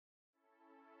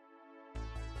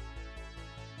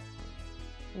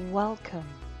Welcome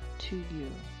to you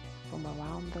from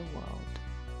around the world.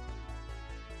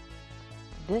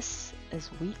 This is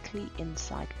Weekly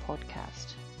Insight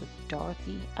Podcast with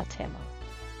Dorothy Atema.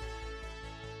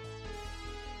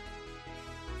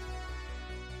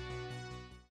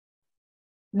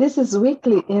 This is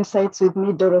Weekly Insights with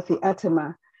me, Dorothy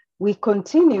Atema. We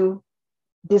continue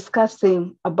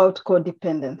discussing about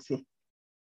codependency.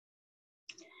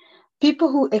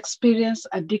 People who experience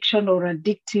addiction or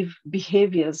addictive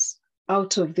behaviors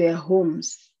out of their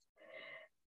homes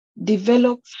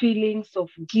develop feelings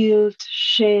of guilt,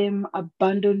 shame,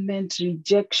 abandonment,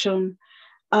 rejection,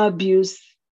 abuse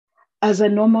as a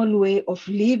normal way of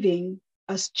living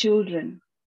as children.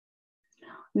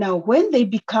 Now, when they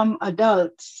become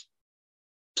adults,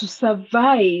 to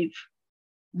survive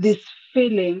these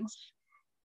feelings,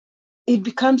 it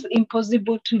becomes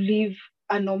impossible to live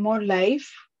a normal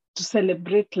life, to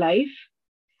celebrate life.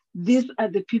 These are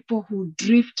the people who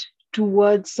drift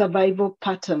towards survival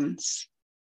patterns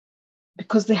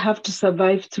because they have to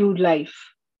survive through life.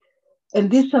 And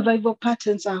these survival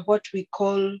patterns are what we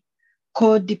call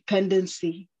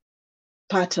codependency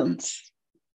patterns.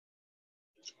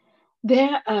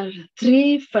 There are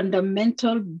three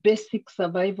fundamental basic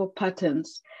survival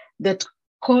patterns that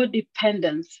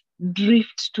codependents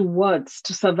drift towards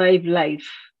to survive life,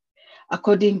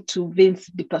 according to Vince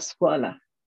Di Pasquale.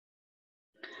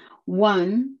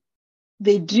 One,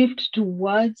 they drift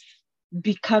towards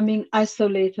becoming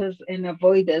isolators and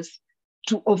avoiders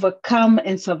to overcome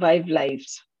and survive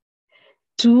lives.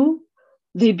 Two,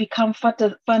 they become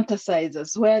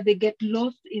fantasizers, where they get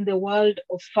lost in the world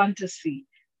of fantasy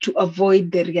to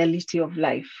avoid the reality of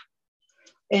life.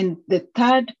 And the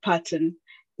third pattern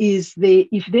is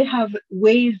if they have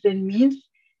ways and means,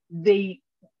 they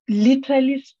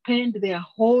literally spend their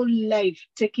whole life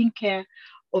taking care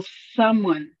of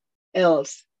someone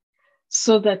else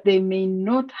so that they may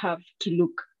not have to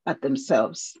look at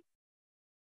themselves.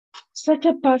 Such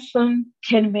a person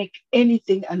can make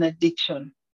anything an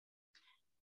addiction.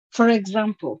 For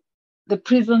example, the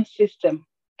prison system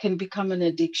can become an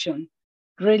addiction.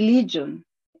 Religion,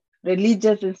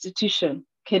 religious institution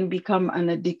can become an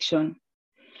addiction.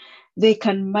 They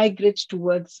can migrate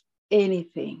towards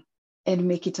anything and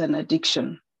make it an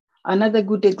addiction. Another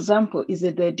good example is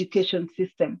the education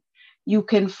system. You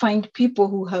can find people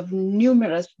who have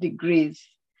numerous degrees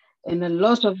and a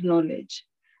lot of knowledge,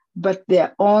 but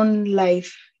their own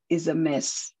life is a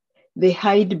mess. They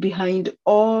hide behind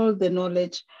all the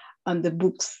knowledge and the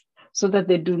books so that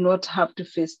they do not have to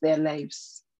face their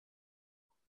lives.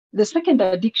 The second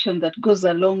addiction that goes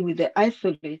along with the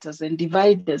isolators and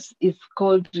dividers is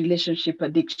called relationship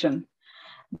addiction.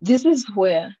 This is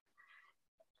where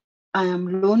I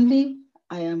am lonely,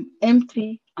 I am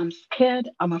empty, I'm scared,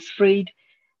 I'm afraid.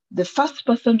 The first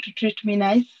person to treat me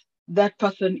nice, that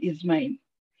person is mine.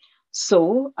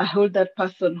 So I hold that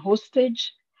person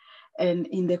hostage. And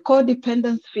in the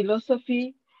codependence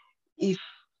philosophy, if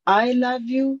I love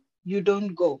you, you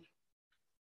don't go.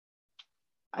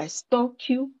 I stalk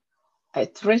you, I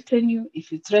threaten you.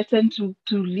 If you threaten to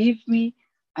leave me,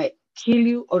 I kill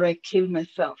you or I kill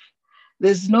myself.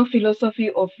 There's no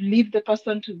philosophy of leave the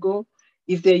person to go.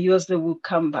 If they're yours, they will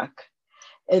come back.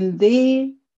 And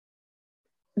they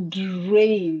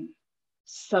drain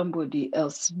somebody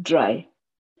else dry.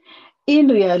 In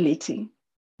reality,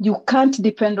 you can't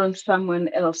depend on someone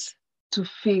else to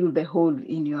fill the hole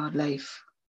in your life.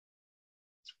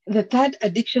 The third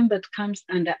addiction that comes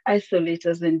under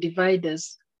isolators and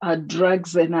dividers are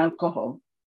drugs and alcohol.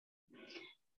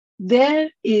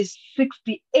 There is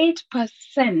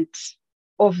 68%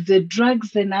 of the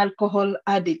drugs and alcohol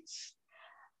addicts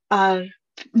are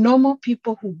normal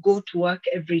people who go to work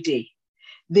every day.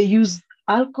 They use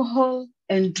alcohol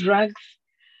and drugs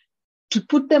to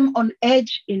put them on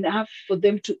edge enough for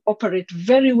them to operate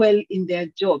very well in their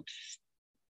jobs.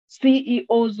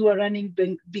 CEOs who are running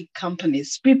big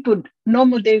companies, people,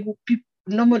 normal day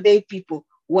people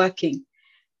working,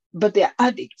 but they're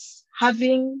addicts.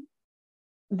 Having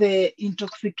the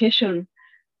intoxication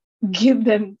give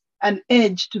them an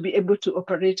edge to be able to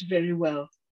operate very well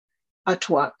at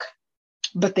work,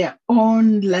 but their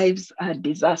own lives are a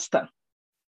disaster.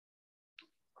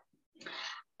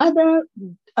 Other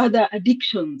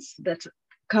addictions that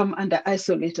come under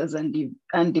isolators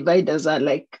and dividers are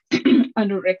like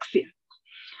anorexia,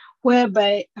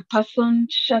 whereby a person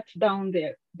shuts down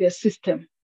their system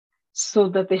so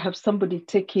that they have somebody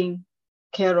taking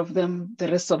care of them the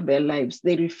rest of their lives.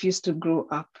 They refuse to grow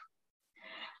up.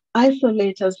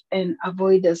 Isolators and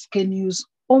avoiders can use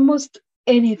almost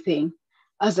anything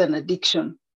as an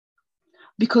addiction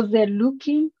because they're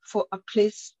looking for a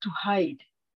place to hide.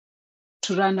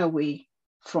 to run away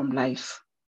from life.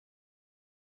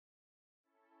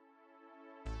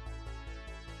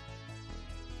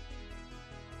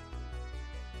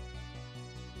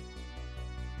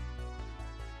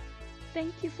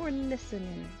 Thank you for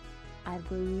listening. I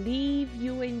believe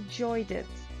you enjoyed it.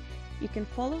 You can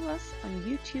follow us on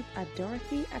YouTube at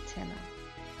Dorothy Atena.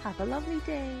 Have a lovely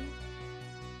day.